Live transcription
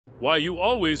Why you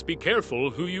always be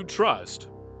careful who you trust.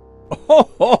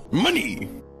 Money!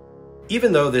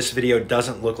 Even though this video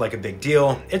doesn't look like a big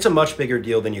deal, it's a much bigger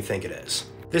deal than you think it is.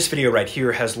 This video right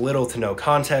here has little to no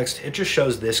context, it just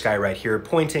shows this guy right here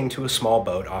pointing to a small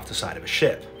boat off the side of a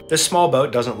ship. This small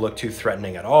boat doesn't look too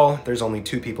threatening at all, there's only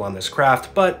 2 people on this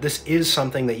craft, but this is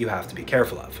something that you have to be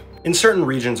careful of. In certain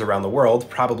regions around the world,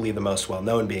 probably the most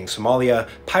well-known being Somalia,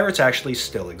 pirates actually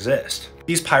still exist.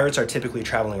 These pirates are typically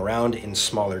traveling around in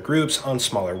smaller groups on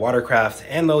smaller watercraft,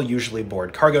 and they'll usually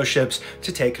board cargo ships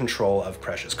to take control of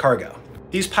precious cargo.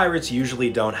 These pirates usually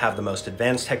don't have the most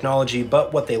advanced technology,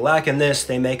 but what they lack in this,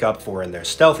 they make up for in their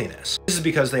stealthiness. This is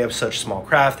because they have such small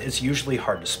craft, it's usually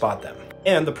hard to spot them.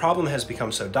 And the problem has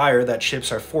become so dire that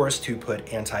ships are forced to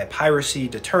put anti-piracy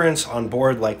deterrents on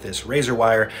board like this razor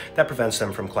wire that prevents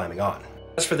them from climbing on.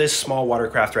 As for this small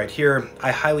watercraft right here,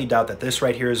 I highly doubt that this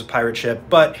right here is a pirate ship,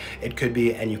 but it could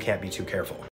be and you can't be too careful.